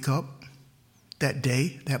didn't wake up that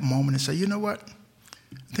day, that moment, and say, you know what?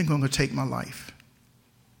 I think I'm going to take my life.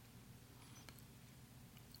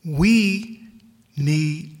 We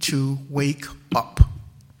need to wake up.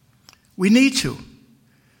 We need to.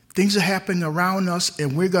 Things are happening around us,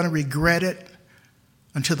 and we're going to regret it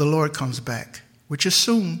until the Lord comes back, which is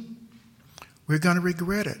soon. We're going to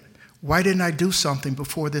regret it. Why didn't I do something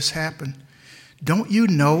before this happened? Don't you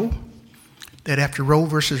know that after Roe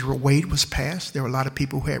versus Wade was passed, there were a lot of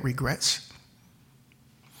people who had regrets?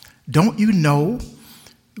 Don't you know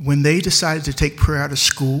when they decided to take prayer out of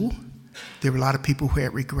school, there were a lot of people who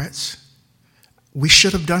had regrets? We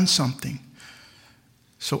should have done something.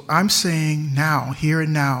 So I'm saying now, here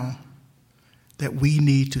and now, that we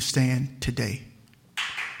need to stand today.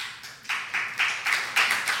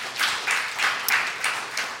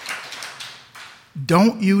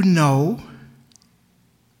 Don't you know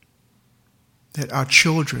that our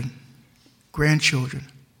children, grandchildren,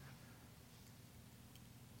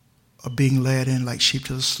 are being led in like sheep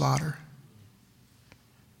to the slaughter.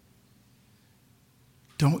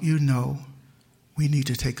 Don't you know we need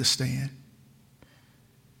to take a stand?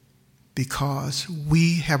 Because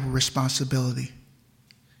we have a responsibility.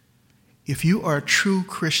 If you are a true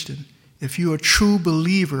Christian, if you are a true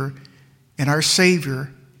believer in our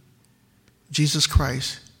Savior, Jesus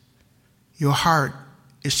Christ, your heart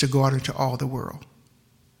is to go out into all the world.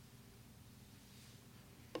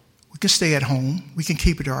 We can stay at home. We can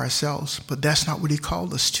keep it to ourselves, but that's not what he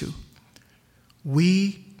called us to.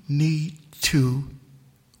 We need to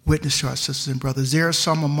witness to our sisters and brothers. There are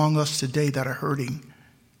some among us today that are hurting.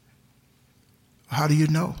 How do you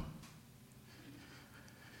know?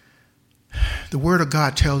 The Word of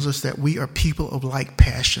God tells us that we are people of like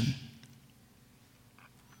passion.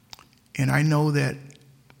 And I know that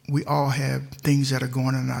we all have things that are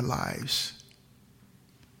going on in our lives,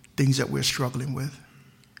 things that we're struggling with.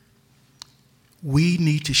 We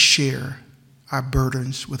need to share our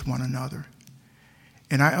burdens with one another.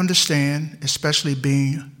 And I understand, especially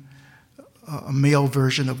being a male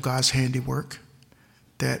version of God's handiwork,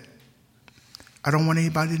 that I don't want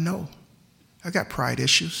anybody to know. I got pride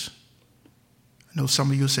issues. I know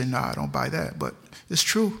some of you say, I don't buy that, but it's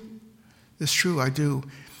true. It's true, I do.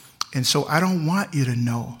 And so I don't want you to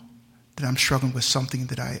know that I'm struggling with something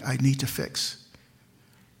that I need to fix.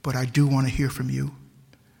 But I do want to hear from you.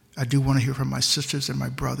 I do want to hear from my sisters and my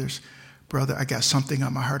brothers. Brother, I got something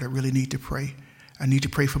on my heart. I really need to pray. I need to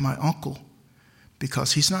pray for my uncle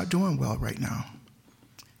because he's not doing well right now.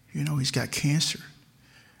 You know, he's got cancer.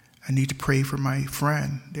 I need to pray for my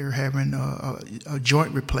friend. They're having a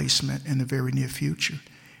joint replacement in the very near future,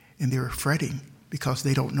 and they're fretting because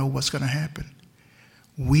they don't know what's going to happen.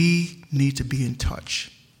 We need to be in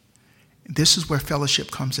touch. This is where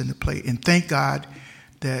fellowship comes into play. And thank God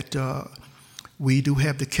that we do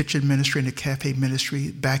have the kitchen ministry and the cafe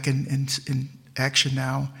ministry back in action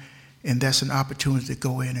now, and that's an opportunity to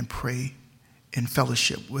go in and pray in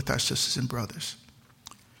fellowship with our sisters and brothers.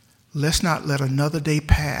 Let's not let another day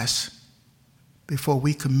pass before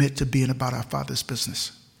we commit to being about our Father's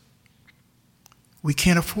business. We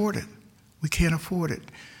can't afford it. We can't afford it.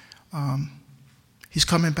 He's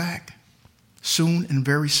coming back soon and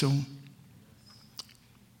very soon.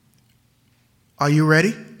 Are you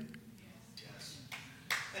ready? Yes.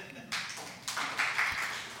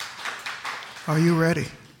 Are you ready?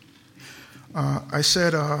 I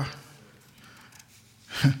said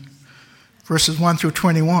verses 1 through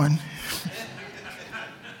 21.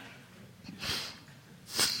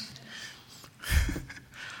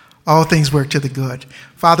 All things work to the good.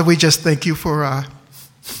 Father, we just thank you for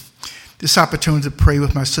this opportunity to pray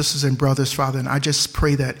with my sisters and brothers, Father. And I just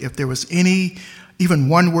pray that if there was even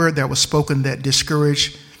one word that was spoken that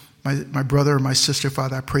discouraged my brother or my sister,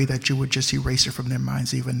 Father, I pray that you would just erase it from their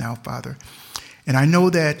minds even now, Father. And I know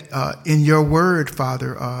that in your word,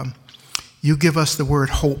 Father, you give us the word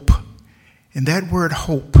hope. And that word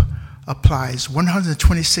hope applies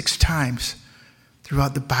 126 times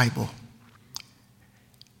throughout the Bible.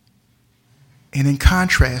 And in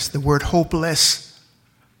contrast, the word hopeless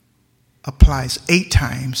applies 8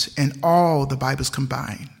 times in all the Bibles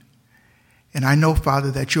combined. And I know,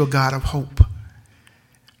 Father, that you're a God of hope.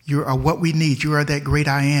 You are what we need. You are that great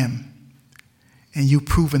I am. And you've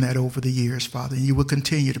proven that over the years, Father, and you will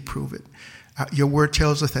continue to prove it. Your word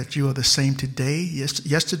tells us that you are the same today,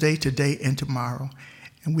 yesterday, today, and tomorrow.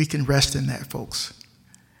 And we can rest in that, folks.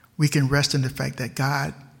 We can rest in the fact that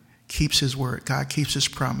God keeps his word. God keeps his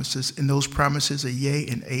promises. And those promises are yea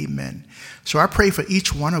and amen. So I pray for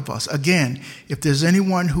each one of us. Again, if there's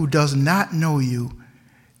anyone who does not know you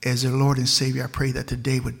as their Lord and Savior, I pray that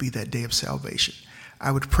today would be that day of salvation.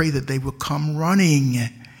 I would pray that they would come running,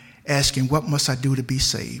 asking, what must I do to be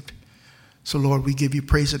saved? So, Lord, we give you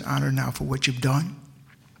praise and honor now for what you've done.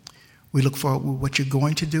 We look forward to what you're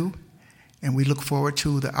going to do. And we look forward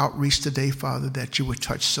to the outreach today, Father, that you would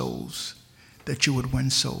touch souls, that you would win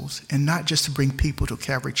souls. And not just to bring people to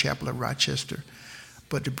Calvary Chapel of Rochester,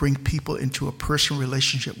 but to bring people into a personal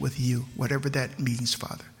relationship with you, whatever that means,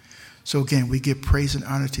 Father. So, again, we give praise and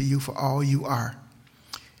honor to you for all you are.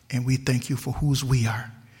 And we thank you for whose we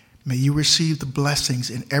are. May you receive the blessings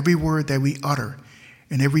in every word that we utter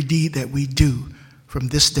and every deed that we do from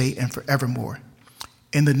this day and forevermore.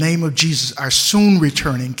 In the name of Jesus, our soon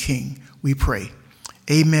returning King, we pray.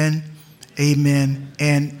 Amen, amen,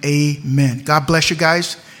 and amen. God bless you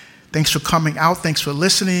guys. Thanks for coming out. Thanks for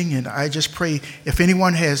listening. And I just pray if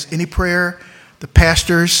anyone has any prayer, the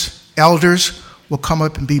pastors, elders will come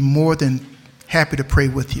up and be more than happy to pray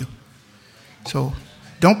with you. So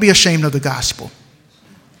Don't be ashamed of the gospel.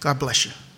 God bless you.